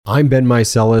I'm Ben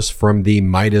Meiselas from the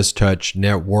Midas Touch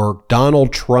Network.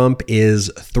 Donald Trump is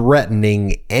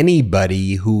threatening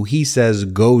anybody who he says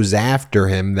goes after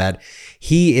him, that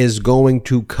he is going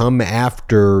to come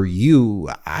after you.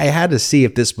 I had to see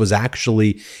if this was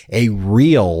actually a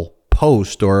real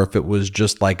post or if it was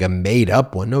just like a made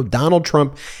up one. No, Donald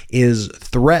Trump is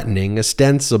threatening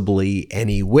ostensibly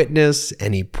any witness,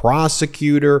 any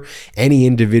prosecutor, any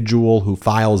individual who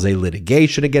files a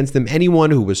litigation against them,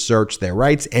 anyone who asserts their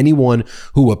rights, anyone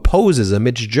who opposes him.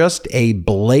 It's just a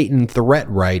blatant threat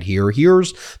right here.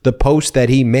 Here's the post that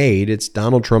he made. It's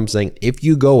Donald Trump saying, if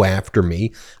you go after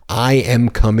me, I am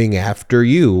coming after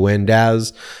you. And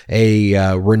as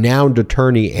a renowned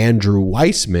attorney, Andrew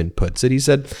Weissman, puts it, he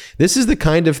said, this is the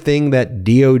kind of thing that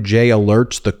DOJ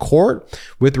alerts the court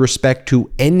with respect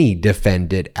to any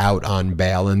defendant out on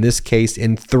bail, in this case,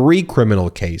 in 3 criminal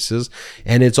cases.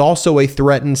 And it's also a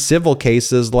threat in civil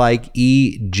cases like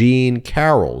E. Jean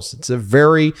Carroll's. It's a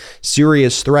very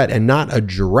serious threat, and not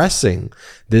addressing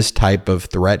this type of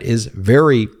threat is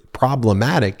very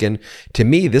problematic. And to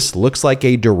me, this looks like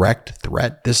a direct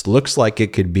threat. This looks like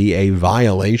it could be a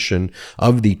violation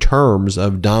of the terms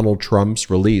of Donald Trump's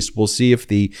release. We'll see if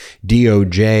the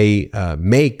DOJ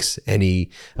makes any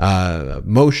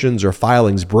motions or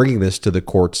filings bringing this to the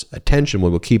court's attention.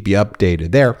 We'll keep you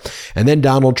updated there. And then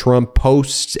Donald Trump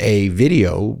posts a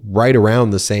video right around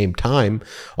the same time,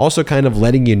 also kind of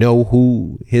letting you know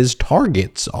who his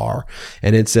targets are.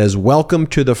 And it says, welcome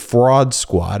to the fraud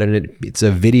squad. And it's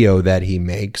a video that he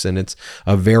makes, and it's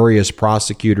of various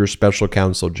prosecutors, special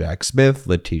counsel Jack Smith,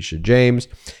 Letitia James,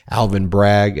 Alvin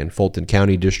Bragg, and Fulton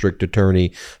County District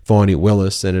Attorney Fani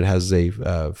Willis. And it has a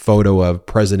photo of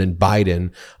President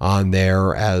Biden on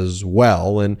there as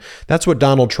well. And that's what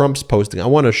Donald Trump's posting. I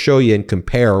want to show you and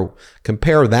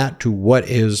compare that to what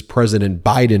is President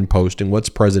Biden posting, what's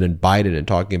President Biden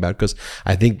talking about, because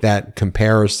I think that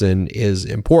comparison is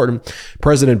important.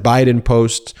 President Biden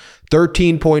posts,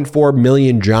 13.4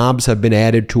 million jobs have been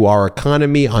added to our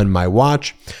economy on my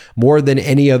watch, more than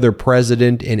any other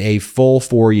president in a full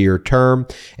 4-year term,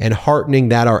 and heartening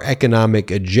that our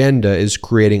economic agenda is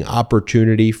creating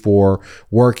opportunity for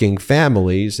working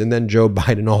families. And then Joe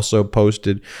Biden also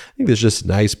posted, I think there's just a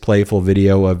nice playful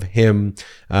video of him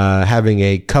having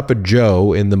a cup of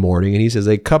Joe in the morning. And he says,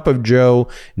 a cup of Joe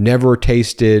never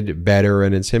tasted better.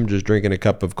 And it's him just drinking a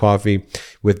cup of coffee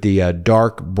with the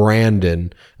dark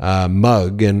Brandon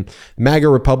mug. And MAGA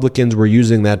Republicans were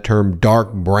using that term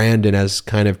dark Brandon as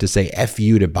kind of to say F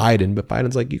you to Biden. But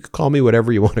Biden's like, you can call me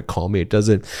whatever you want to call me. It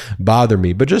doesn't bother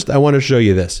me. But just, I want to show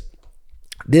you this.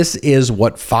 This is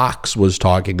what Fox was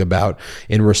talking about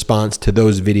in response to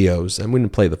those videos. I'm going to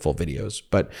play the full videos,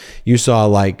 but you saw,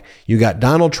 like, you got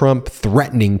Donald Trump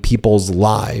threatening people's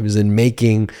lives and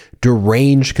making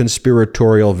deranged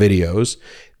conspiratorial videos.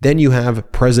 Then you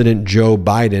have President Joe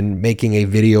Biden making a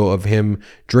video of him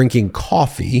drinking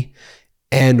coffee.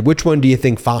 And which one do you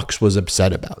think Fox was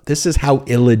upset about? This is how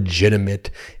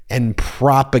illegitimate and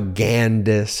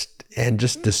propagandist and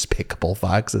just despicable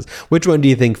Fox is. Which one do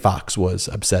you think Fox was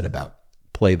upset about?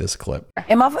 Play this clip.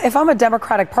 If I'm a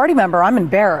Democratic Party member, I'm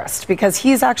embarrassed because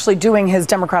he's actually doing his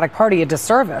Democratic Party a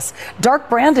disservice. Dark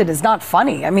Brandon is not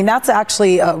funny. I mean, that's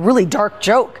actually a really dark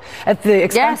joke at the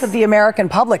expense of the American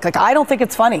public. Like, I don't think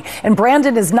it's funny. And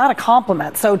Brandon is not a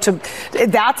compliment. So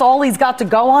that's all he's got to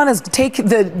go on, is to take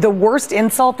the worst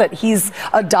insult that he's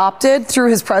adopted through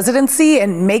his presidency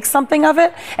and make something of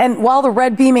it. And while the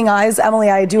red beaming eyes, Emily,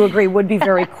 I do agree, would be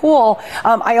very cool.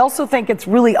 I also think it's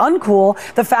really uncool,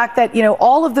 the fact that, you know,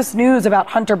 all of this news about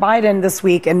Hunter Biden this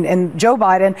week and Joe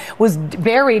Biden was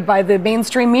buried by the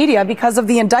mainstream media because of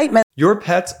the indictment. Your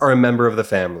pets are a member of the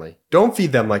family. Don't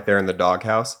feed them like they're in the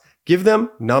doghouse. Give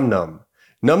them Num Num.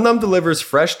 Num Num delivers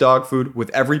fresh dog food with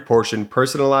every portion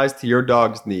personalized to your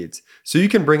dog's needs, so you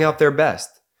can bring out their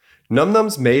best. Num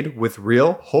Num's made with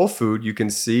real, whole food you can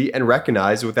see and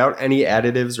recognize without any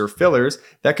additives or fillers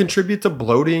that contribute to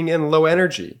bloating and low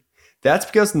energy. That's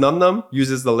because Num Num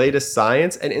uses the latest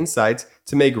science and insights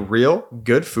to make real,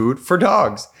 good food for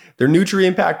dogs. Their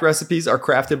nutrient-packed recipes are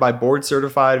crafted by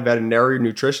board-certified veterinary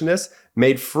nutritionists,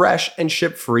 made fresh and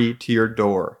shipped free to your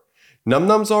door. Num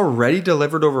Num's already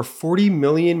delivered over 40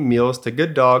 million meals to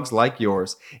good dogs like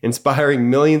yours, inspiring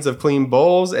millions of clean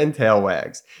bowls and tail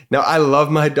wags. Now, I love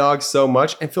my dog so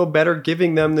much and feel better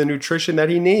giving them the nutrition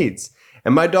that he needs.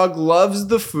 And my dog loves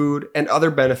the food and other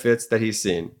benefits that he's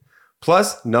seen.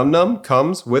 Plus, Num Num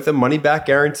comes with a money-back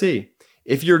guarantee.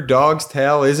 If your dog's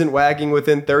tail isn't wagging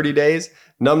within 30 days,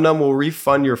 Num Num will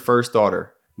refund your first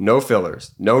order. No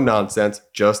fillers, no nonsense,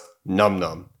 just Num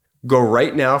Num. Go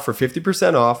right now for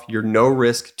 50% off your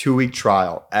no-risk 2-week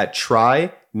trial at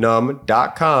try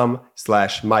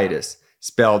trynom.com/Midas,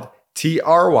 spelled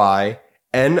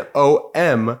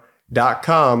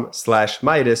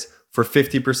trynom.com/Midas for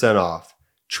 50% off.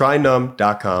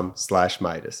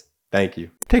 Trynum.com/Midas. Thank you.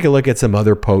 Take a look at some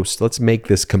other posts. Let's make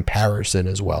this comparison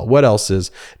as well. What else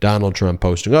is Donald Trump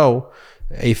posting? Oh,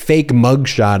 a fake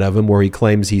mugshot of him where he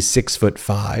claims he's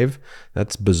 6'5".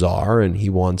 That's bizarre, and he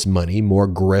wants money, more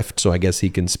grift, so I guess he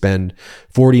can spend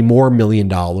 $40 million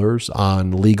more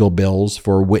on legal bills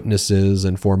for witnesses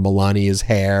and for Melania's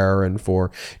hair and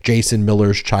for Jason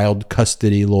Miller's child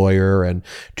custody lawyer and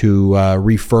to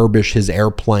refurbish his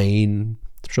airplane.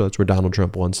 Sure, that's what Donald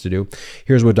Trump wants to do.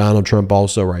 Here's what Donald Trump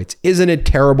also writes. Isn't it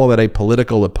terrible that a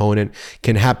political opponent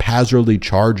can haphazardly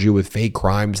charge you with fake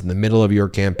crimes in the middle of your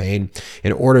campaign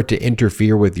in order to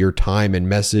interfere with your time and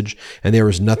message, and there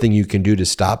is nothing you can do to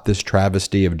stop this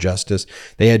travesty of justice?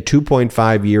 They had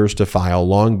 2.5 years to file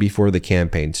long before the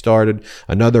campaign started.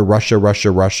 Another Russia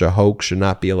hoax should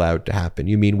not be allowed to happen.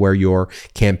 You mean where your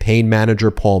campaign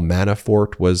manager, Paul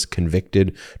Manafort, was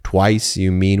convicted twice?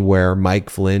 You mean where Mike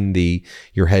Flynn,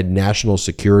 your head national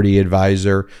security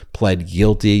advisor, pled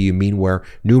guilty? You mean where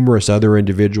numerous other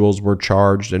individuals were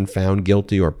charged and found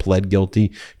guilty or pled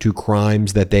guilty to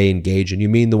crimes that they engage in? You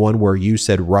mean the one where you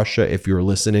said Russia, if you're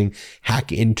listening,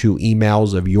 hack into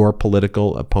emails of your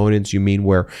political opponents? You mean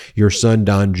where your son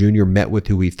Don Jr. met with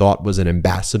who he thought was an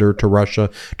ambassador to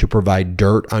Russia to provide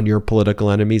dirt on your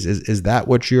political enemies? Is that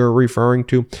what you're referring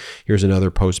to? Here's another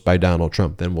post by Donald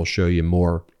Trump. Then we'll show you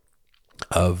more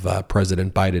of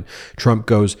President Biden. Trump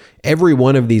goes, every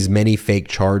one of these many fake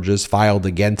charges filed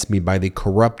against me by the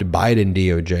corrupt Biden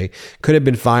DOJ could have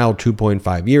been filed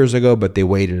 2.5 years ago, but they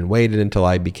waited and waited until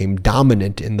I became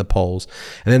dominant in the polls.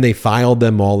 And then they filed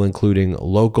them all, including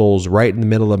locals, right in the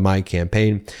middle of my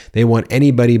campaign. They want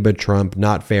anybody but Trump,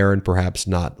 not fair and perhaps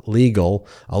not legal.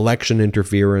 Election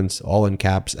interference, all in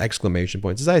caps, exclamation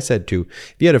points. As I said too,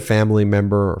 if you had a family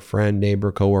member or friend,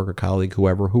 neighbor, coworker, colleague,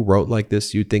 whoever, who wrote like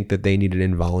this, you'd think that they needed an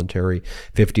involuntary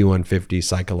 5150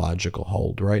 psychological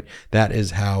hold, right? That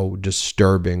is how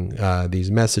disturbing these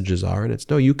messages are. And it's,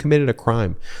 no, you committed a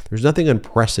crime. There's nothing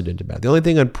unprecedented about it. The only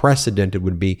thing unprecedented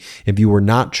would be if you were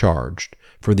not charged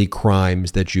for the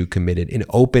crimes that you committed in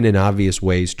open and obvious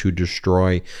ways to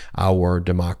destroy our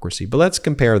democracy. But let's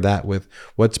compare that with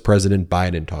what's President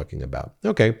Biden talking about.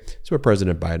 Okay, that's what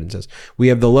President Biden says. We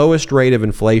have the lowest rate of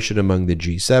inflation among the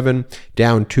G7,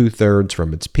 down 2/3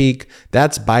 from its peak.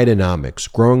 That's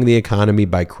Bidenomics, growing the economy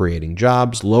by creating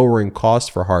jobs, lowering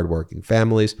costs for hardworking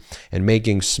families, and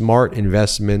making smart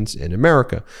investments in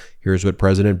America. Here's what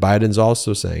President Biden's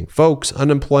also saying. Folks,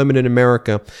 unemployment in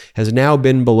America has now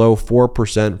been below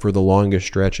 4% for the longest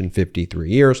stretch in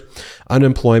 53 years.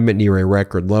 Unemployment near a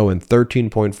record low and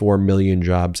 13.4 million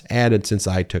jobs added since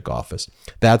I took office.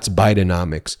 That's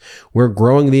Bidenomics. We're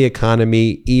growing the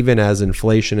economy even as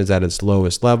inflation is at its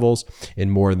lowest levels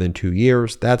in more than 2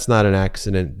 years. That's not an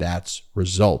accident. That's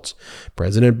results.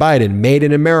 President Biden, Made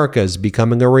in America is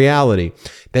becoming a reality.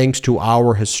 Thanks to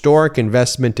our historic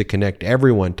investment to connect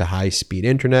everyone to high-speed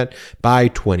internet, by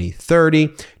 2030,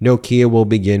 Nokia will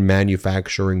begin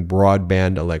manufacturing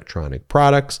broadband electronic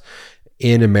products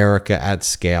in America at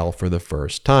scale for the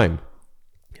first time.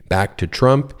 Back to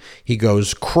Trump, he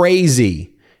goes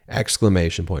crazy!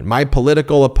 Exclamation point. My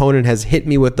political opponent has hit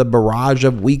me with a barrage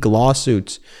of weak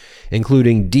lawsuits,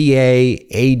 including DA,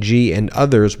 AG, and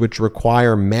others, which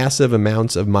require massive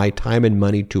amounts of my time and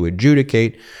money to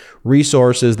adjudicate.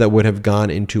 Resources that would have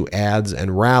gone into ads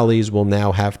and rallies will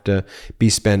now have to be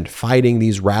spent fighting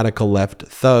these radical left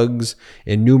thugs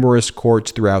in numerous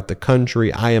courts throughout the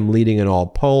country. I am leading in all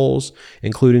polls,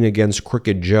 including against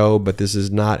Crooked Joe, but this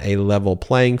is not a level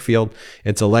playing field.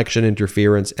 It's election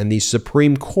interference, and the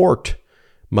Supreme Court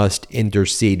must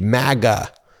intercede. MAGA!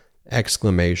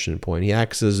 Exclamation point. He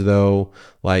acts as though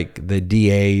like the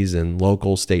DAs and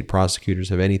local state prosecutors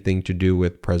have anything to do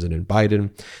with President Biden.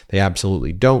 They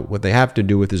absolutely don't. What they have to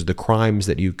do with is the crimes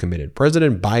that you committed.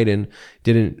 President Biden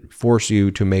didn't force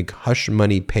you to make hush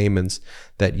money payments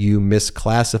that you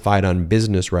misclassified on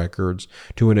business records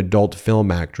to an adult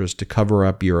film actress to cover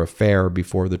up your affair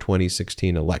before the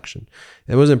 2016 election.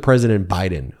 It wasn't President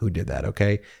Biden who did that,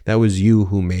 okay? That was you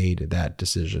who made that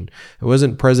decision. It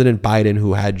wasn't President Biden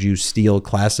who had you steal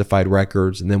classified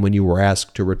records and then when you were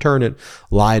asked to return it,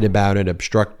 lied about it,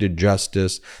 obstructed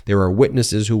justice. There are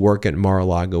witnesses who work at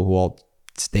Mar-a-Lago who all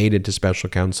stated to Special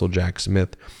Counsel Jack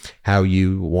Smith how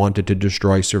you wanted to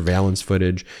destroy surveillance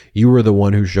footage. You were the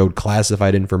one who showed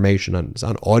classified information on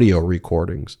audio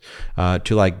recordings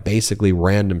to like basically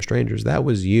random strangers. That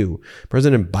was you.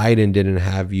 President Biden didn't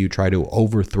have you try to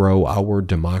overthrow our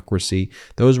democracy.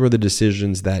 Those were the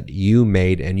decisions that you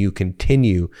made and you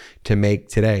continue to make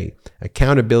today.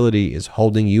 Accountability is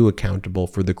holding you accountable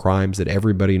for the crimes that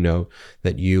everybody knows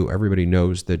that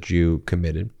you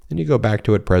committed. And you go back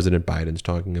to what President Biden's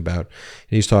talking about.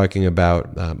 And he's talking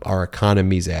about our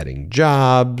economy's adding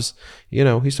jobs.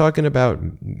 He's talking about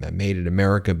Made in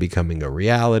America becoming a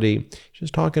reality. He's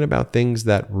just talking about things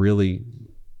that really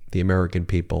the American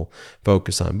people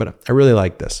focus on. But I really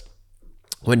like this.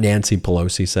 What Nancy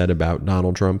Pelosi said about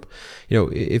Donald Trump.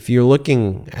 If you're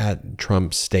looking at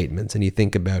Trump's statements and you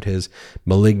think about his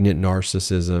malignant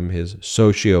narcissism, his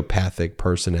sociopathic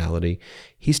personality,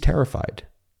 he's terrified.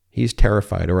 He's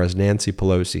terrified, or as Nancy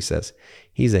Pelosi says,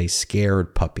 he's a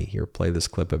scared puppy. Here, play this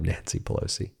clip of Nancy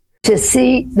Pelosi. To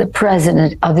see the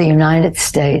President of the United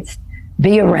States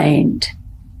be arraigned.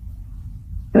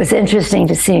 It was interesting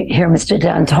to hear Mr.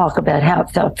 Dunn talk about how it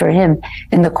felt for him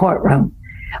in the courtroom.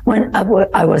 When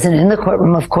I wasn't in the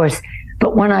courtroom, of course,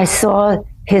 but when I saw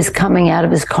his coming out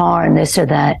of his car and this or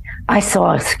that, I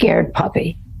saw a scared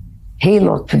puppy. He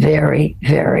looked very,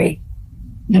 very,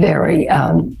 very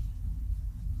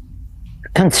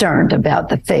concerned about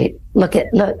the fate. Look at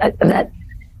that.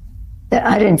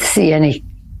 I didn't see any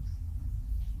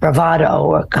bravado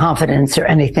or confidence or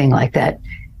anything like that.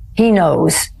 He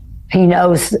knows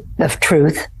the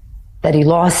truth, that he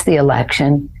lost the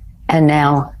election, and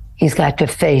now he's got to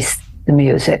face the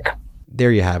music.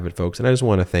 There you have it, folks. And I just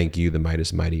want to thank you, the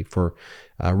Midas Mighty, for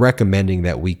recommending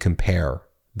that we compare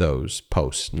those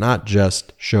posts, not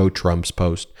just show Trump's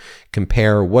post.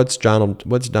 Compare what's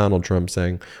Donald Trump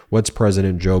saying, what's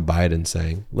President Joe Biden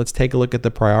saying. Let's take a look at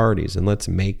the priorities and let's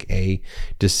make a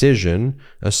decision,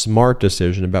 a smart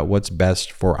decision about what's best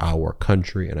for our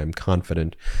country. And I'm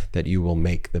confident that you will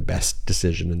make the best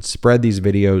decision and spread these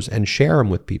videos and share them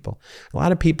with people. A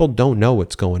lot of people don't know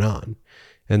what's going on.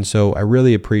 And so I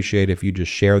really appreciate if you just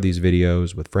share these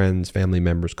videos with friends, family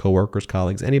members, coworkers,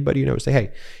 colleagues, anybody you know. Say,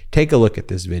 hey, take a look at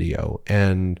this video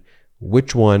and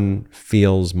which one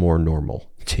feels more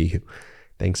normal to you.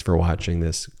 Thanks for watching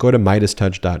this. Go to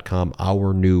MidasTouch.com,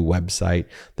 our new website,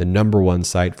 the #1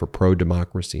 site for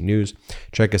pro-democracy news.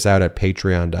 Check us out at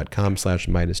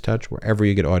patreon.com/MidasTouch. Wherever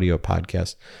you get audio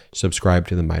podcasts, subscribe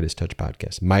to the Midas Touch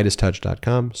podcast.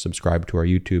 MidasTouch.com, subscribe to our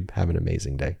YouTube. Have an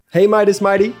amazing day. Hey, Midas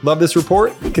Mighty, love this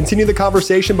report? Continue the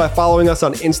conversation by following us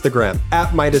on Instagram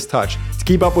at Midas Touch to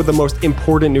keep up with the most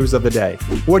important news of the day.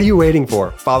 What are you waiting for?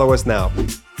 Follow us now.